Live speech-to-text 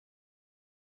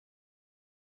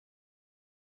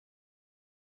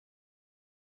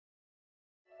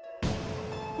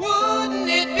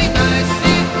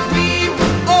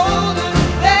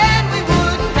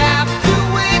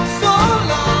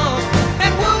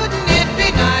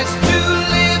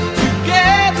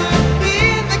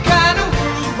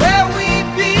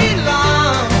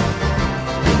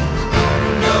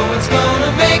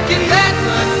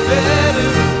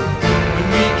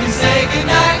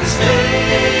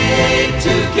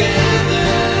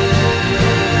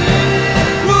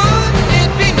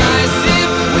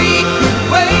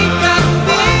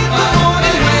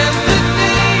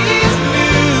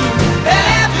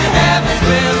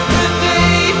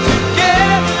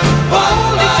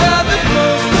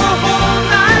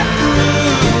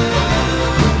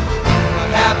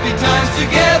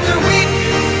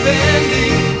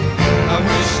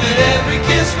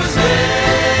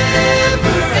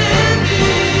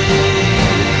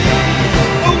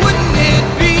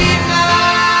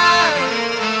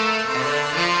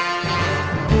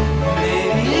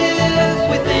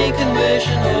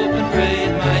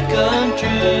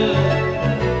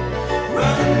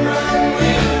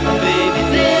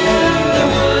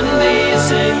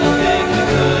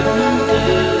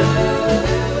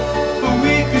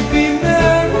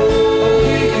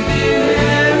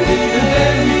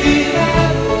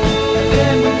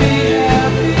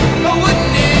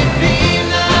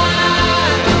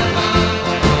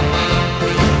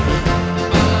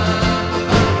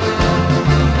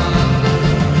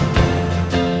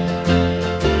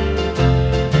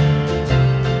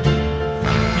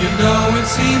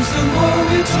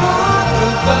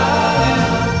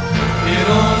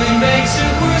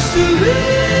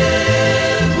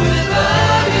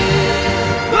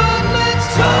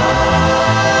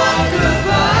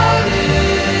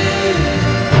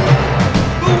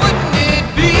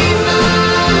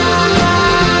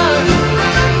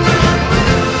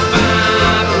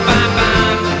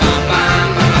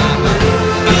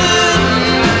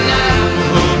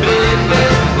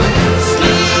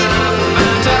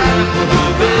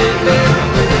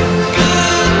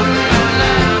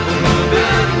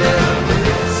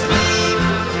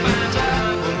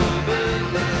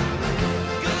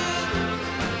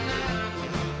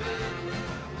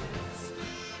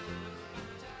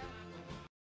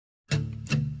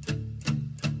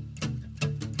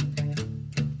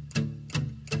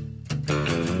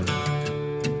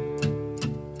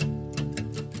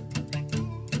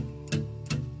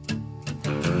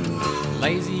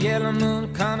yellow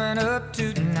moon coming up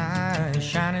tonight,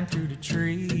 shining through the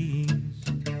trees.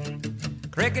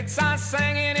 Crickets are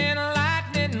singing and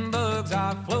lightning bugs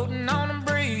are floating on the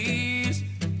breeze.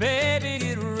 Baby,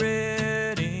 get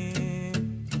ready.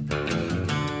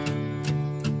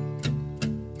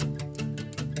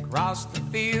 Across the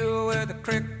field where the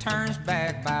creek turns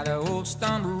back by the old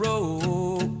stone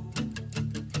road,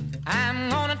 I'm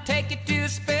gonna take you to a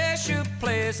special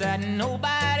place that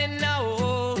nobody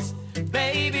knows.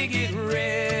 Baby, get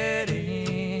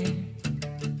ready.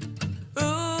 Ooh,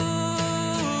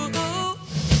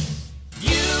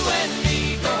 you and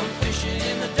me going fishing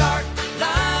in the dark,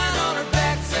 lying on our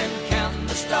backs and counting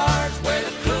the stars where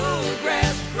the cool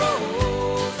grass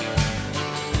grows.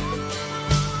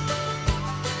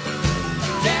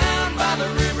 Down by the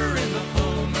river